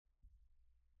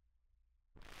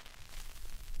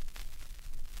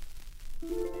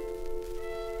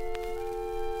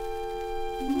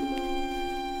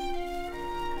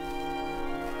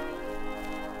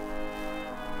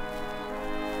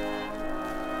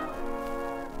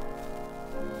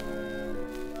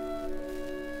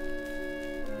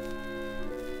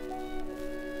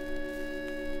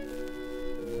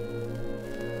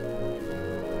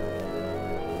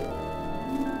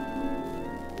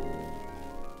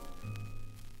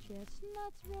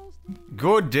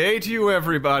Good day to you,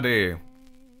 everybody.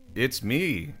 It's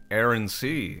me, Aaron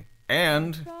C.,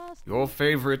 and your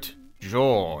favorite,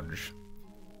 George.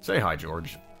 Say hi,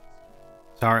 George.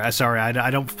 Sorry,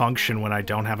 I don't function when I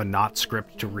don't have a not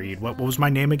script to read. What was my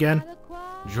name again?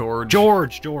 George.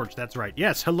 George, that's right.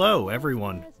 Yes, hello,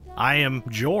 everyone. I am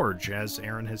George, as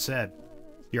Aaron has said.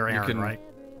 You're Aaron, right?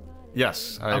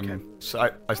 Yes, Okay.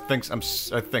 I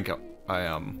think I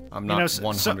am. I'm not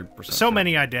 100%. So sure.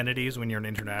 many identities when you're an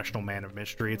international man of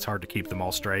mystery. It's hard to keep them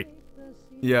all straight.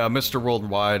 Yeah, Mr.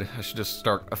 Worldwide. I should just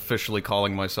start officially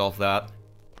calling myself that.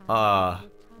 I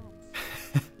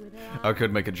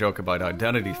could make a joke about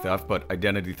identity theft, but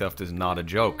identity theft is not a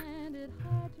joke.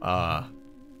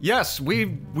 Yes,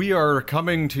 we are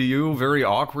coming to you very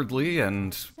awkwardly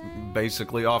and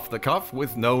basically off the cuff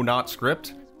with no not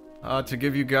script to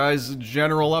give you guys a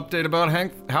general update about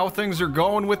how things are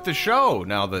going with the show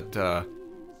now that the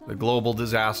global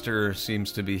disaster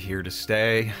seems to be here to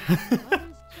stay.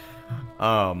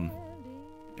 How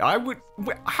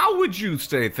would you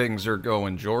say things are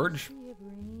going, George?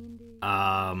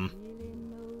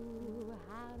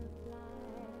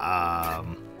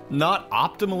 Not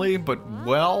optimally, but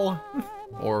well,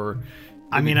 or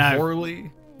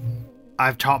poorly.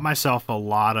 I've taught myself a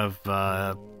lot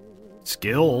of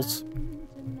skills.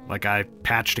 Like I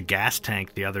patched a gas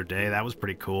tank the other day. That was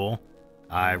pretty cool.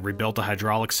 I rebuilt a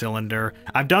hydraulic cylinder.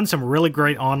 I've done some really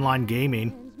great online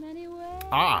gaming.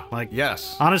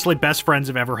 Yes. Honestly, best friends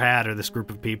I've ever had are this group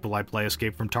of people I play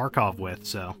Escape from Tarkov with,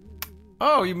 so.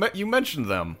 Oh, you mentioned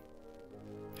them.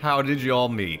 How did you all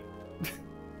meet?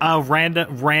 Random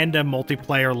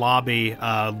multiplayer lobby,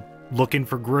 looking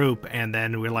for group, and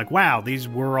then we're like, wow,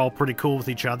 we're all pretty cool with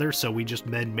each other, so we just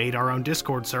made our own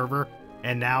Discord server,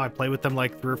 and now I play with them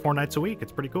like 3 or 4 nights a week.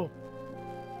 It's pretty cool.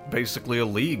 Basically a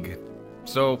league.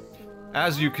 So,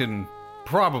 as you can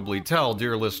probably tell,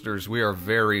 dear listeners, we are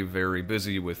very, very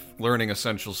busy with learning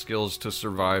essential skills to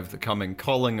survive the coming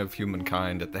culling of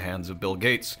humankind at the hands of Bill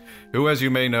Gates, who, as you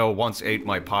may know, once ate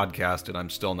my podcast, and I'm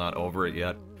still not over it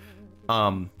yet.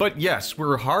 But yes,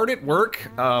 we're hard at work,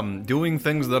 doing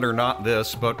things that are not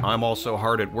this, but I'm also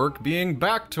hard at work being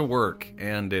back to work,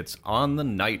 and it's on the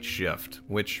night shift,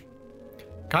 which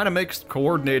kind of makes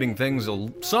coordinating things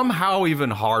somehow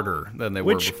even harder than they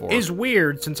were before. Which is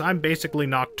weird, since I'm basically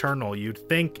nocturnal. You'd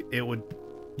think it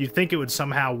would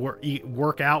somehow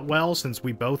work out well, since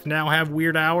we both now have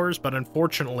weird hours, but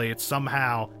unfortunately, it's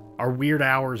somehow our weird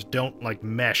hours don't like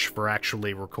mesh for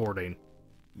actually recording.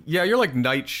 Yeah, you're like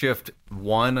night shift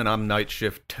 1 and I'm night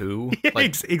shift 2.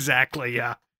 Like, exactly,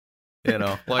 yeah. You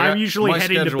know, like I'm usually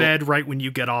heading to bed right when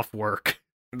you get off work.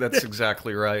 That's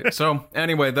exactly right. So,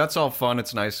 anyway, that's all fun.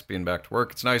 It's nice being back to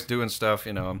work. It's nice doing stuff,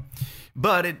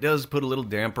 But it does put a little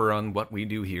damper on what we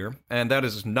do here. And that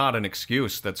is not an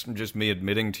excuse. That's just me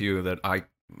admitting to you that I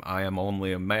am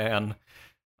only a man.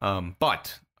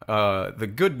 But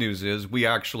the good news is we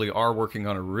actually are working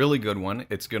on a really good one.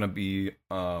 It's going to be...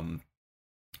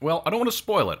 Well, I don't want to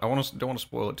spoil it. Don't want to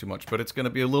spoil it too much, but it's going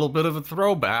to be a little bit of a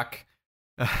throwback,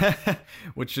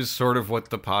 which is sort of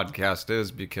what the podcast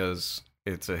is, because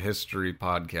it's a history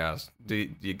podcast.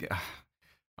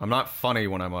 I'm not funny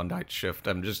when I'm on night shift.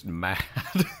 I'm just mad.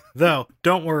 Though,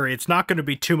 don't worry, it's not going to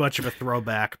be too much of a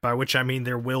throwback, by which I mean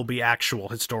there will be actual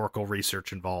historical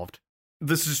research involved.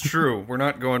 This is true. We're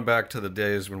not going back to the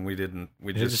days when we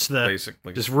just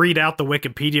basically... Just read out the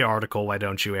Wikipedia article, why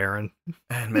don't you, Aaron?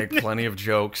 And make plenty of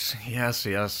jokes. Yes,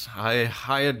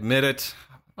 I admit it.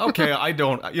 Okay, I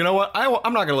don't... You know what?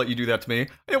 I'm not going to let you do that to me.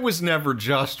 It was never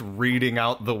just reading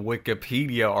out the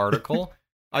Wikipedia article.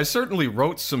 I certainly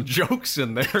wrote some jokes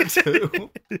in there,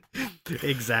 too.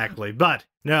 Exactly. But,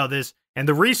 no,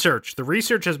 the research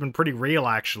has been pretty real,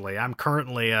 actually. I'm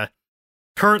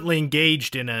currently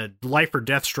engaged in a life or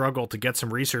death struggle to get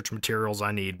some research materials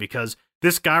I need, because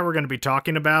this guy we're going to be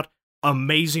talking about,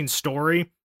 amazing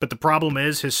story, but the problem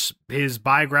is his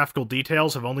biographical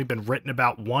details have only been written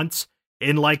about once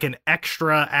in like an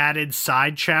extra added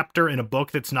side chapter in a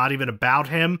book that's not even about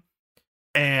him,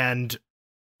 and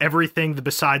everything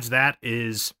besides that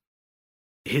is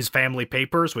his family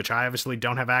papers, which I obviously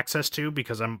don't have access to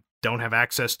because I don't have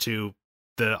access to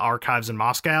the archives in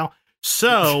Moscow.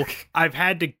 So I've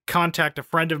had to contact a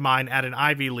friend of mine at an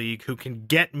Ivy League who can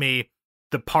get me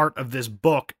the part of this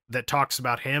book that talks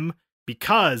about him,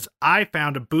 because I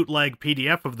found a bootleg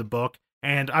PDF of the book,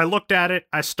 and I looked at it,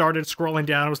 I started scrolling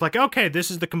down, I was like, okay,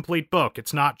 this is the complete book.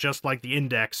 It's not just like the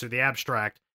index or the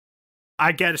abstract.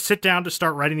 I get to sit down to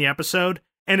start writing the episode,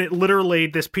 and it literally,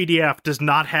 this PDF does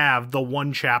not have the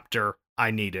one chapter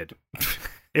I needed.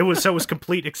 It was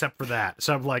complete except for that.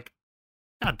 So I'm like,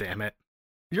 God damn it.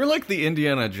 You're like the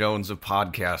Indiana Jones of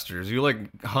podcasters. You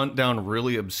like hunt down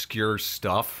really obscure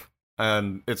stuff,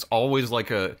 and it's always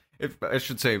like I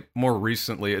should say more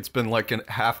recently, it's been like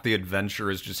half the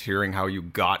adventure is just hearing how you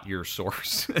got your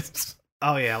sources.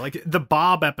 Oh yeah, like the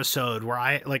Bob episode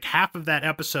where half of that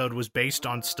episode was based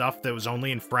on stuff that was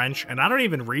only in French, and I don't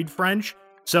even read French,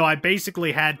 so I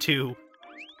basically had to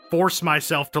force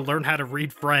myself to learn how to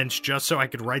read French just so I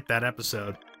could write that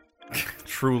episode.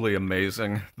 Truly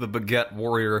amazing. The Baguette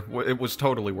Warrior. It was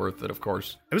totally worth it, of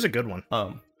course. It was a good one.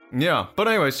 Yeah. But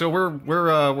anyway, so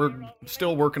we're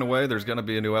still working away. There's gonna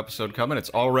be a new episode coming. It's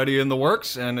already in the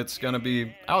works, and it's gonna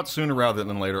be out sooner rather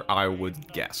than later, I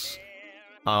would guess.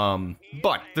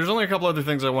 But there's only a couple other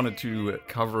things I wanted to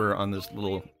cover on this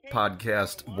little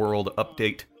podcast world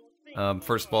update.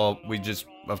 First of all, we just,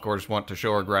 of course, want to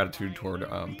show our gratitude toward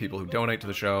people who donate to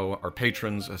the show, our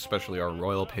patrons, especially our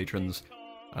royal patrons.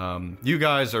 You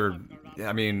guys are,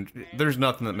 I mean, there's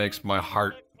nothing that makes my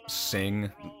heart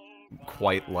sing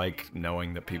quite like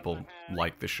knowing that people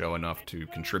like the show enough to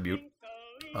contribute.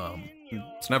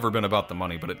 It's never been about the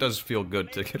money, but it does feel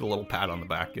good to get a little pat on the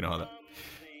back, you know what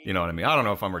I mean? I don't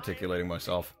know if I'm articulating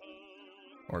myself,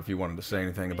 or if you wanted to say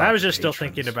anything about I was just patrons. still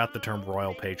thinking about the term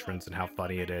royal patrons and how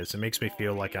funny it is. It makes me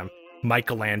feel like I'm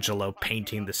Michelangelo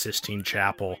painting the Sistine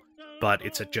Chapel, but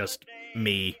it's just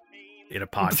me in a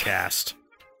podcast.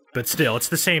 But still, it's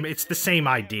the same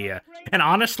idea. And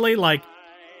honestly, like,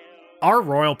 our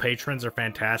royal patrons are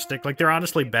fantastic. Like, they're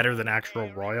honestly better than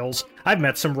actual royals. I've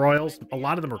met some royals. A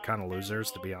lot of them are kind of losers,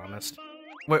 to be honest.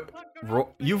 Wait,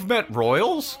 you've met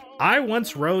royals? I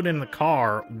once rode in the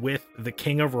car with the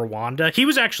King of Rwanda. He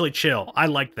was actually chill. I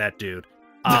liked that dude.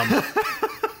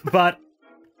 But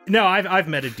no, I've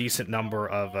met a decent number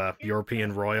of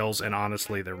European royals, and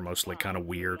honestly, they're mostly kind of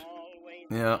weird.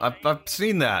 Yeah, I've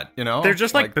seen that, you know? They're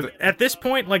just like at this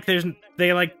point, like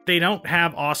they don't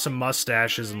have awesome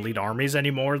mustaches and lead armies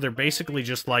anymore. They're basically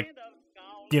just like,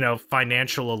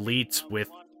 financial elites with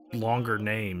longer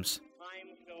names.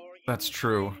 That's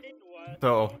true.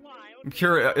 Though, I'm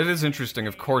curious, it is interesting.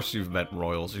 Of course you've met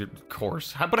royals, of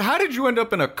course. But how did you end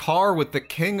up in a car with the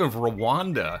King of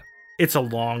Rwanda? It's a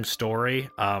long story.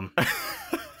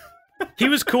 He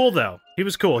was cool though. He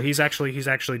was cool. He's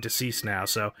actually deceased now,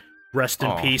 so rest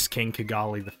in peace, King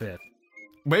Kigali V.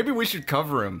 Maybe we should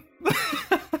cover him.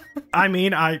 I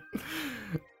mean, I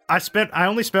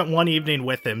only spent one evening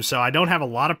with him, so I don't have a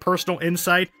lot of personal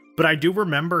insight, but I do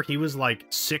remember he was like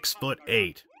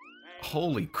 6'8".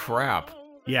 Holy crap.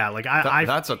 Yeah, like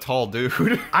that's a tall dude.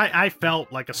 I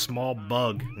felt like a small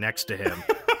bug next to him.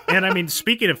 And I mean,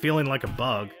 speaking of feeling like a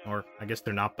bug, or I guess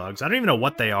they're not bugs, I don't even know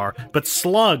what they are, but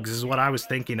slugs is what I was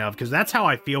thinking of, because that's how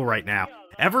I feel right now.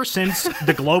 Ever since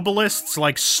the globalists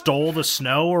like stole the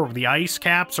snow or the ice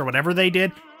caps or whatever they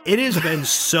did, it has been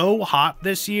so hot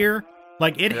this year.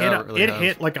 Like it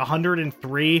hit like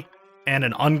 103 and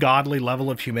an ungodly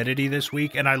level of humidity this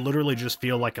week, and I literally just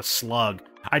feel like a slug.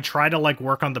 I try to like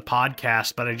work on the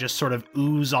podcast, but I just sort of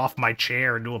ooze off my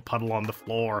chair into a puddle on the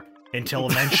floor until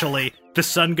eventually the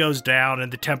sun goes down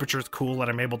and the temperature's cool and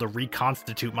I'm able to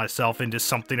reconstitute myself into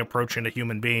something approaching a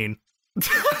human being.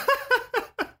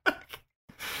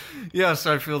 Yes,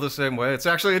 I feel the same way. It's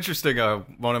actually interesting.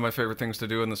 One of my favorite things to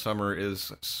do in the summer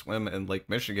is swim in Lake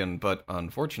Michigan, but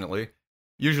unfortunately,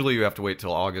 usually you have to wait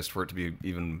till August for it to be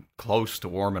even close to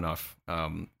warm enough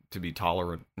to be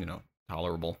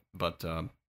tolerable. But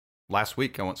last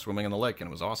week I went swimming in the lake and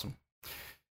it was awesome.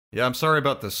 Yeah, I'm sorry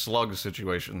about the slug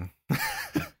situation.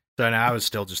 So now I was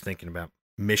still just thinking about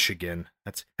Michigan.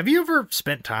 Have you ever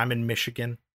spent time in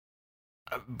Michigan?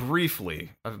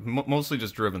 Briefly. I've mostly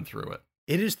just driven through it.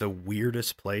 It is the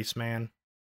weirdest place, man.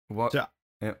 What? So,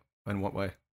 in what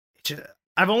way?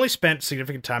 I've only spent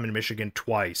significant time in Michigan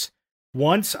twice.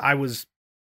 Once I was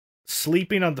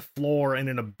sleeping on the floor in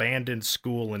an abandoned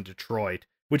school in Detroit,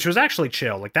 which was actually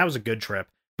chill. Like, that was a good trip.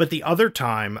 But the other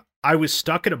time, I was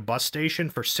stuck at a bus station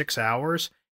for 6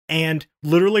 hours, and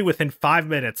literally within 5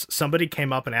 minutes, somebody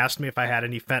came up and asked me if I had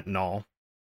any fentanyl.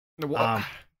 What?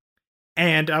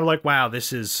 And I'm like, wow,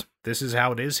 this is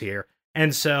how it is here.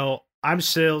 And so I'm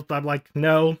like,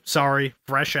 no, sorry,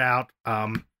 fresh out.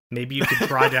 Maybe you could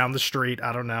try down the street.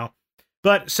 I don't know.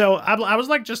 But so I was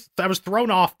like, I was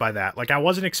thrown off by that. Like, I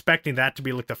wasn't expecting that to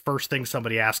be like the first thing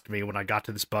somebody asked me when I got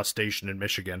to this bus station in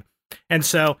Michigan. And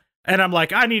I'm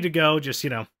like, I need to go just,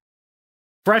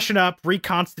 freshen up,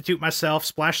 reconstitute myself,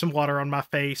 splash some water on my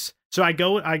face. So I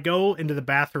go into the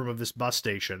bathroom of this bus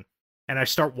station and I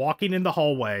start walking in the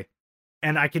hallway.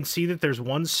 And I can see that there's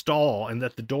one stall and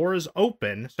that the door is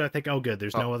open. So I think, oh, good,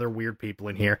 there's no other weird people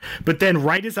in here. But then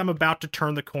right as I'm about to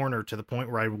turn the corner to the point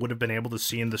where I would have been able to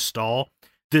see in the stall,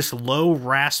 this low,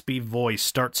 raspy voice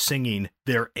starts singing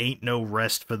 "There Ain't No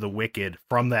Rest for the Wicked"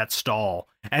 from that stall.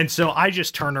 And so I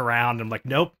just turn around and I'm like,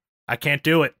 nope, I can't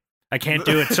do it. I can't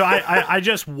do it. So I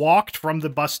just walked from the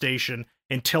bus station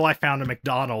until I found a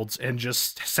McDonald's and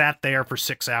just sat there for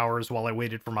 6 hours while I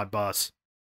waited for my bus.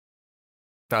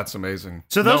 That's amazing.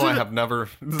 So those I have never.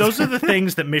 Those are the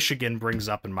things that Michigan brings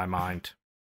up in my mind.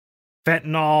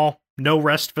 Fentanyl, no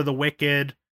rest for the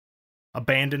wicked,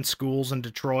 abandoned schools in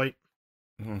Detroit.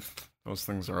 Those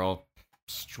things are all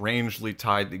strangely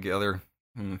tied together.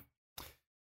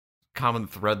 Common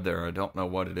thread there. I don't know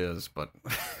what it is, but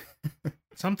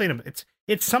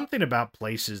it's something about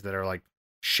places that are like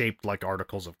shaped like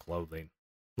articles of clothing.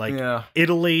 Like yeah.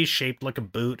 Italy shaped like a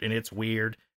boot and it's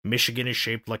weird. Michigan is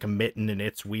shaped like a mitten and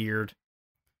it's weird.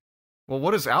 Well,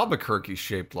 what is Albuquerque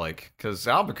shaped like? Because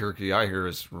Albuquerque, I hear,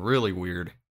 is really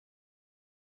weird.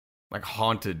 Like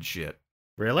haunted shit.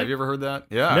 Really? Have you ever heard that?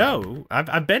 Yeah. No,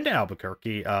 I've been to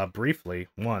Albuquerque briefly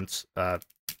once.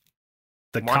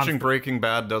 Watching Breaking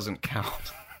Bad doesn't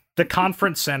count. The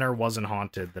conference center wasn't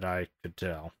haunted that I could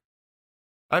tell.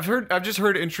 I've just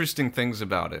heard interesting things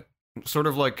about it. Sort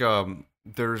of like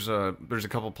there's a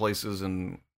couple places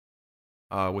in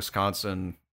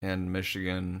Wisconsin and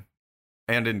Michigan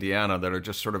and Indiana that are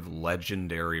just sort of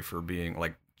legendary for being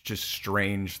like just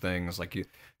strange things. Like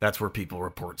that's where people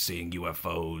report seeing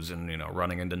UFOs and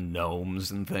running into gnomes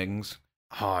and things.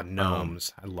 Oh,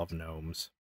 gnomes! I love gnomes.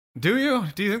 Do you?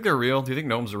 Do you think they're real? Do you think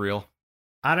gnomes are real?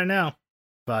 I don't know,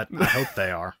 but I hope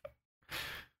they are.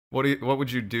 What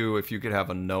would you do if you could have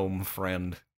a gnome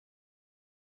friend?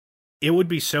 It would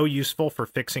be so useful for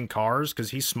fixing cars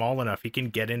because he's small enough he can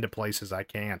get into places I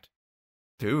can't.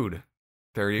 Dude,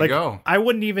 there you go. I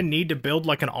wouldn't even need to build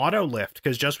like an auto lift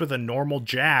because just with a normal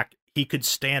jack, he could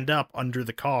stand up under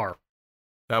the car.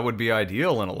 That would be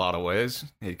ideal in a lot of ways.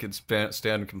 He could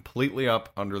stand completely up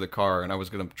under the car, and I was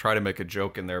going to try to make a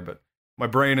joke in there, but my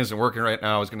brain isn't working right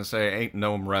now. I was going to say, ain't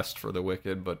no rest for the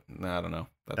wicked, but I don't know.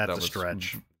 That's a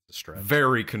stretch.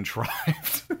 Very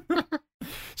contrived.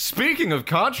 Speaking of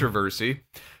controversy,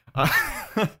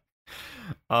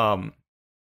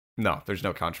 no, there's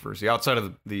no controversy outside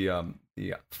of the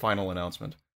final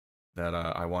announcement that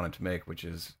I wanted to make, which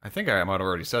is, I think I might have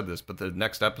already said this, but the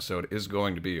next episode is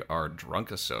going to be our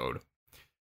drunk-isode,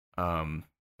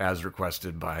 as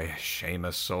requested by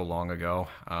Seamus so long ago.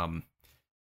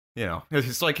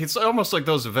 It's almost like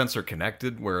those events are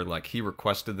connected, where like he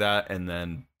requested that, and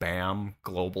then bam,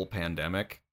 global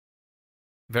pandemic.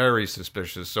 Very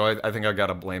suspicious. So I think I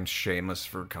gotta blame Seamus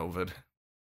for COVID.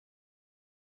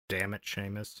 Damn it,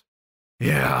 Seamus.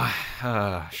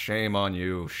 Yeah, shame on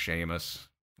you, Seamus.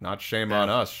 Not shame on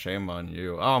us, shame on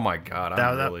you. Oh my god,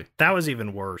 that was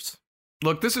even worse.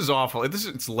 Look, this is awful.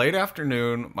 It's late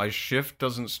afternoon. My shift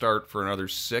doesn't start for another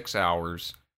 6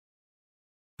 hours.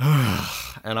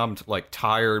 And I'm like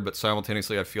tired, but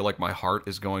simultaneously I feel like my heart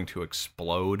is going to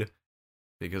explode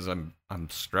because I'm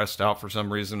stressed out for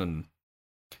some reason, and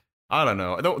I don't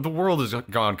know. The world has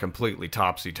gone completely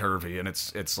topsy-turvy, and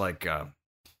it's like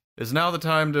is now the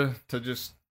time to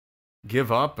just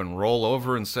give up and roll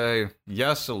over and say,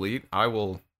 yes, Elite, I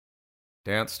will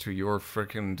dance to your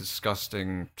freaking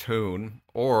disgusting tune,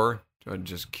 or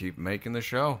just keep making the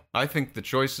show? I think the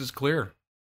choice is clear.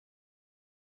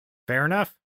 Fair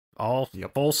enough. All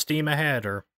full steam ahead,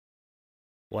 or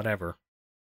whatever.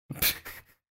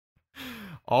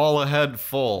 All ahead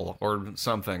full, or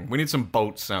something. We need some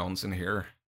boat sounds in here.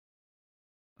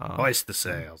 Hoist the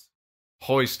sails.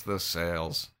 Hoist the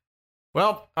sails.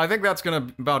 Well, I think that's going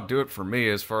to about do it for me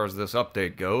as far as this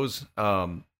update goes.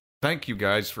 Thank you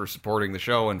guys for supporting the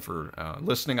show and for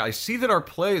listening. I see that our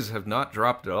plays have not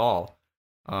dropped at all,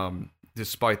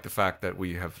 despite the fact that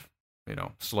we have,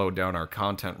 slowed down our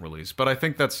content release. But I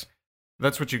think that's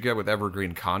what you get with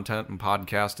evergreen content and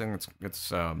podcasting.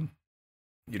 It's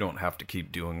you don't have to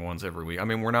keep doing ones every week. I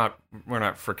mean, we're not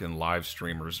freaking live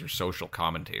streamers or social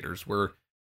commentators. We're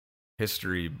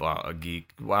history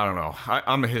geek. Well, I don't know.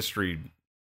 I'm a history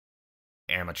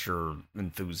amateur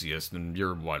enthusiast, and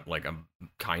you're what, like a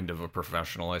kind of a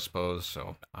professional, I suppose.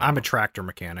 So I'm a tractor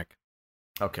mechanic.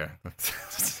 Okay,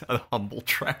 a humble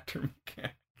tractor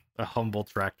mechanic. A humble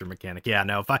tractor mechanic. Yeah,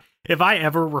 no. If I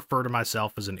ever refer to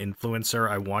myself as an influencer,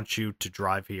 I want you to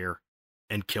drive here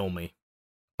and kill me.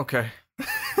 Okay.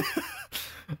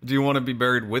 Do you want to be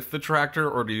buried with the tractor,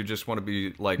 or do you just want to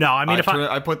be like? No, I mean,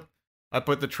 I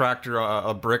put the tractor,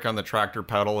 a brick on the tractor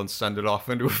pedal, and send it off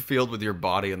into a field with your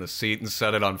body in the seat and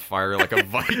set it on fire like a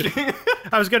Viking.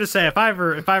 I was gonna say, if I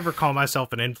ever call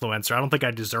myself an influencer, I don't think I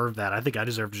deserve that. I think I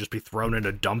deserve to just be thrown in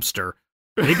a dumpster.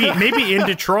 Maybe in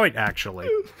Detroit, actually.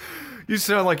 You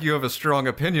sound like you have a strong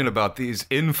opinion about these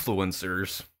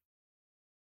influencers.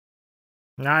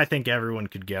 I think everyone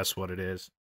could guess what it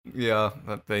is. Yeah,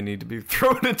 that they need to be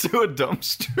thrown into a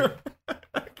dumpster.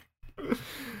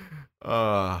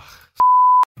 Or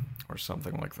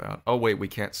something like that. Oh, wait, we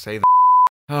can't say that.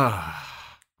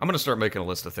 I'm going to start making a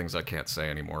list of things I can't say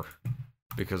anymore.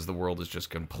 Because the world is just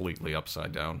completely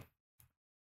upside down.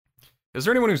 Is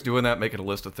there anyone who's doing that, making a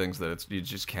list of things that you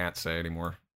just can't say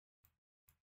anymore?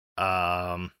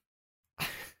 I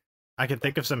can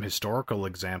think of some historical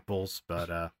examples,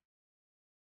 but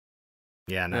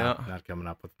not coming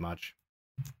up with much.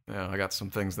 Yeah, I got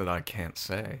some things that I can't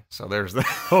say. So there's that.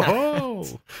 Ho ho!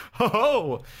 Ho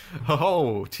ho! Ho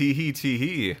ho! Tee-hee,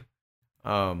 tee-hee.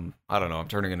 I don't know, I'm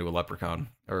turning into a leprechaun.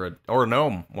 Or a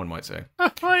gnome, one might say.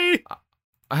 I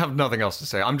have nothing else to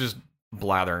say. I'm just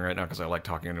blathering right now because I like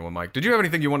talking into a mic. Did you have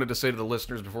anything you wanted to say to the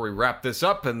listeners before we wrap this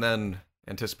up and then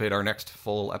anticipate our next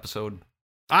full episode?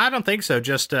 I don't think so.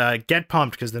 Just get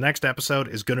pumped because the next episode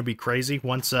is going to be crazy.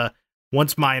 Once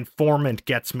my informant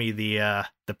gets me the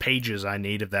pages I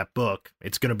need of that book,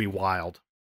 it's going to be wild.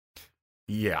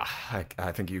 Yeah,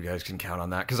 I think you guys can count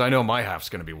on that because I know my half's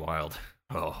going to be wild.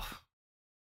 Oh,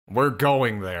 we're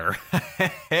going there.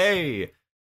 Hey,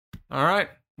 all right.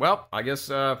 Well, I guess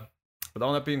with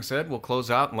all that being said, we'll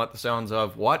close out and let the sounds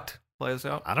of what play us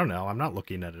out. I don't know. I'm not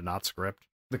looking at a not script.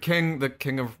 The king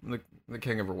of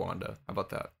Rwanda. How about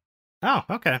that? Oh,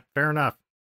 okay, fair enough.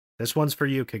 This one's for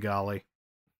you, Kigali.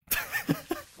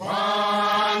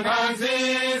 Rwanda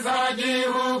nziza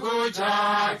gihugu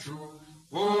cyacu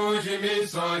uje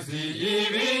imisozi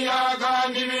ibiyaga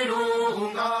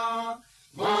n'ibirunga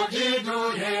ngo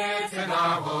byiduhetse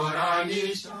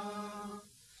ntahoranisha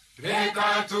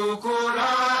reka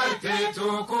tukurate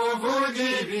tukuvuge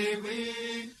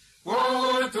ibigwi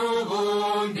wowe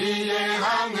tubumbiye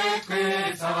hamwe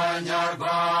twese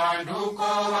abanyarwanda uko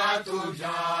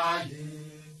batubyaye